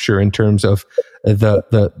of Scripture in terms of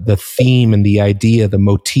the theme and the idea, the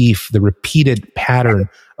motif, the repeated pattern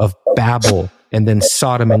of Babel, and then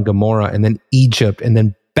Sodom and Gomorrah, and then Egypt, and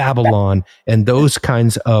then Babylon, and those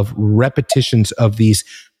kinds of repetitions of these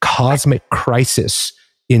cosmic crises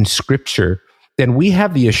in Scripture, then we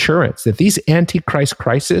have the assurance that these Antichrist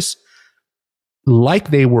crises, like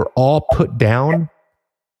they were all put down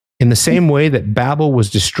in the same way that Babel was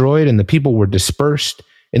destroyed and the people were dispersed,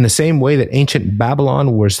 in the same way that ancient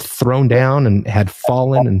Babylon was thrown down and had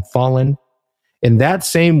fallen, in that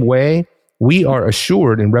same way, we are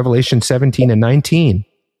assured in Revelation 17 and 19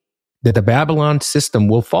 that the Babylon system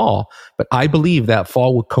will fall. But I believe that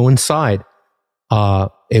fall will coincide.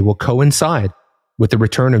 It will coincide with the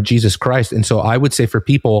return of Jesus Christ. And so I would say for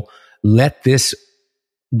people, let this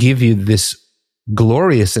give you this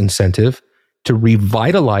glorious incentive to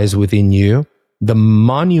revitalize within you the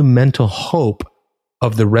monumental hope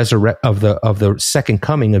of the second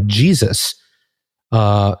coming of Jesus,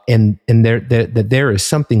 and there is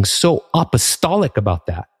something so apostolic about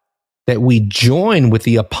that we join with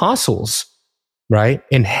the apostles, right,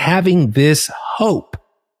 in having this hope,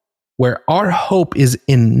 where our hope is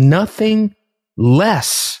in nothing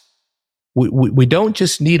less. We don't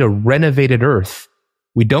just need a renovated earth.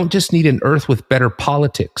 We don't just need an earth with better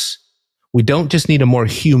politics. We don't just need a more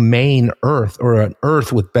humane earth or an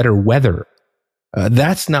earth with better weather.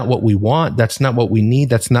 That's not what we want. That's not what we need.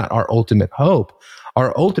 That's not our ultimate hope.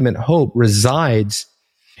 Our ultimate hope resides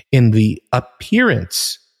in the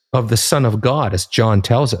appearance of the Son of God, as John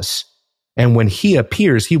tells us. And when he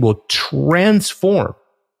appears, he will transform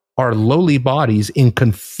our lowly bodies in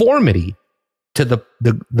conformity to the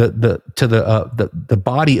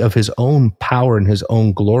body of his own power and his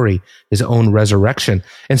own glory, his own resurrection.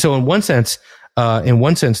 And so in one sense,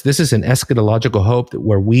 this is an eschatological hope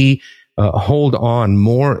where we hold on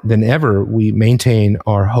more than ever. We maintain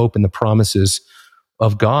our hope in the promises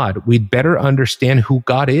of God. We'd better understand who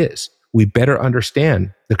God is. We better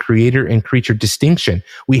understand the creator and creature distinction.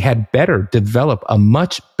 We had better develop a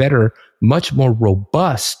much better, much more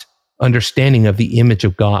robust understanding of the image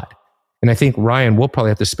of God. And I think, Ryan, we'll probably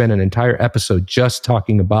have to spend an entire episode just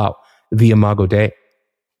talking about the Imago Dei.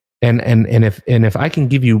 And if I can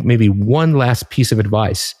give you maybe one last piece of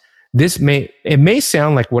advice, it may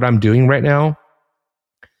sound like what I'm doing right now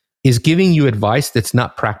is giving you advice that's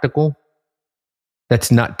not practical,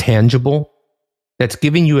 that's not tangible, that's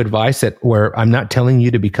giving you advice where I'm not telling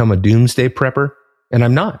you to become a doomsday prepper, and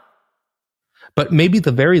I'm not. But maybe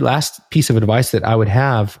the very last piece of advice that I would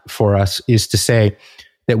have for us is to say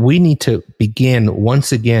that we need to begin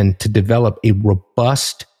once again to develop a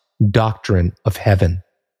robust doctrine of heaven.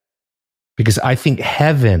 Because I think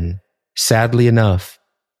heaven, sadly enough,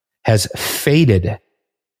 has faded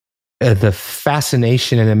the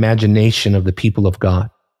fascination and imagination of the people of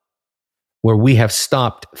God, where we have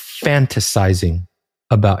stopped fantasizing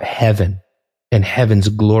about heaven and heaven's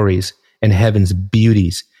glories and heaven's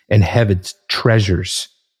beauties and heaven's treasures.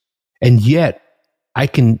 And yet, I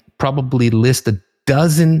can probably list a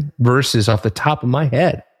dozen verses off the top of my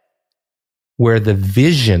head where the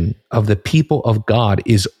vision of the people of God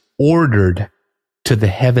is ordered to the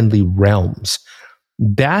heavenly realms.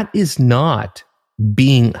 That is not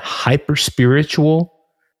being hyper spiritual.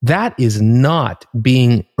 That is not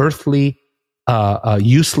being earthly,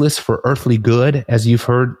 useless for earthly good, as you've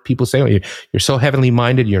heard people say, oh, you're so heavenly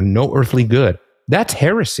minded, you're no earthly good. That's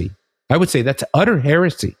heresy. I would say that's utter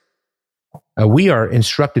heresy. We are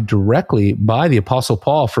instructed directly by the Apostle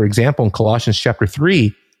Paul, for example, in Colossians chapter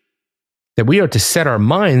 3, that we are to set our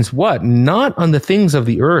minds, what? Not on the things of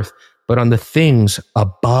the earth, but on the things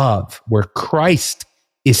above, where Christ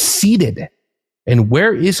is seated. And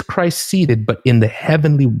where is Christ seated but in the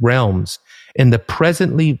heavenly realms, in the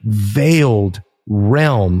presently veiled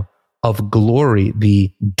realm of glory,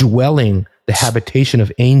 the dwelling, the habitation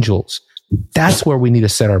of angels? That's where we need to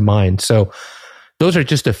set our minds. So those are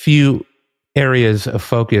just a few areas of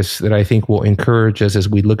focus that I think will encourage us as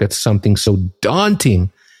we look at something so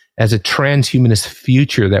daunting as a transhumanist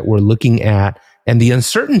future that we're looking at, and the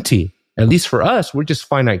uncertainty. At least for us, we're just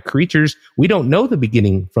finite creatures. We don't know the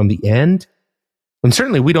beginning from the end. And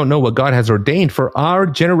certainly we don't know what God has ordained for our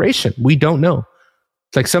generation. We don't know.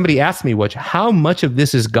 It's like somebody asked me, how much of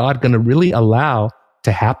this is God going to really allow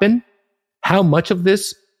to happen? How much of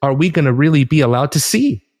this are we going to really be allowed to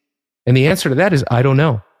see? And the answer to that is, I don't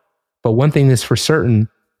know. But one thing is for certain,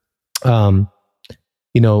 these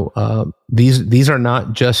are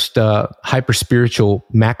not just hyper spiritual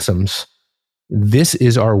maxims. This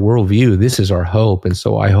is our worldview. This is our hope. And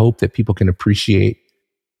so I hope that people can appreciate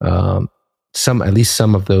at least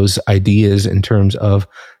some of those ideas in terms of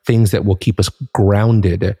things that will keep us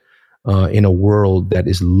grounded in a world that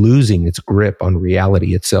is losing its grip on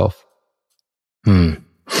reality itself.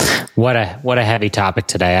 What a heavy topic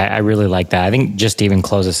today. I really like that. I think just to even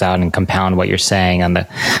close us out and compound what you're saying on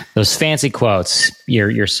those fancy quotes,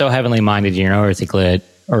 you're so heavenly minded, you're no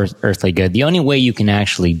earthly good. The only way you can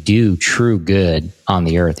actually do true good on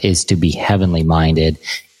the earth is to be heavenly minded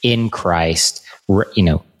in Christ,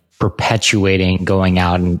 perpetuating, going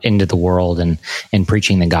out into the world and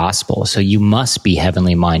preaching the gospel. So you must be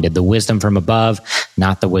heavenly minded, the wisdom from above,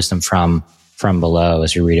 not the wisdom from below,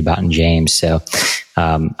 as we read about in James. So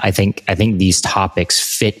I think these topics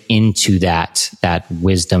fit into that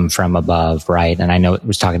wisdom from above, right? And I know it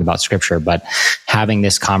was talking about scripture, but having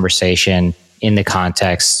this conversation in the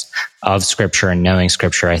context of scripture and knowing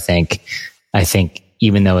scripture, I think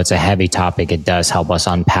even though it's a heavy topic, it does help us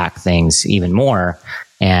unpack things even more.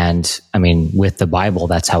 And I mean, with the Bible,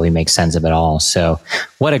 that's how we make sense of it all. So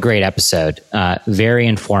what a great episode. Very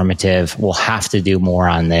informative. We'll have to do more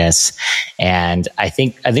on this. And I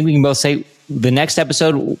think we can both say the next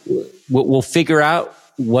episode, we'll figure out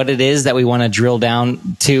what it is that we want to drill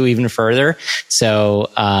down to even further.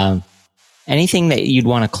 So, anything that you'd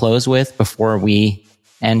want to close with before we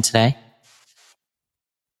end today?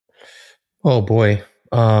 Oh boy.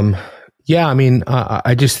 Yeah, I mean,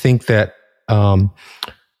 I just think that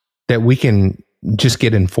we can just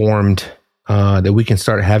get informed, that we can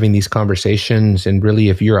start having these conversations. And really,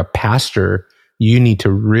 if you're a pastor, you need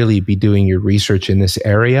to really be doing your research in this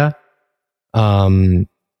area,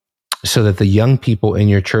 so that the young people in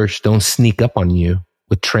your church don't sneak up on you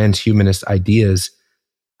with transhumanist ideas,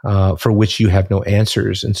 for which you have no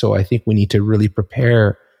answers. And so I think we need to really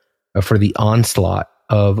prepare for the onslaught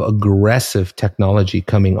of aggressive technology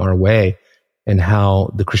coming our way, and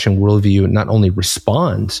how the Christian worldview not only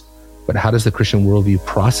responds, but how does the Christian worldview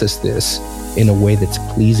process this in a way that's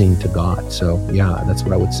pleasing to God? So yeah, that's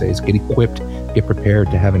what I would say, is get equipped, get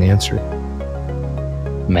prepared to have an answer.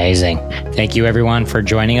 Amazing. Thank you everyone for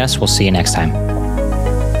joining us. We'll see you next time.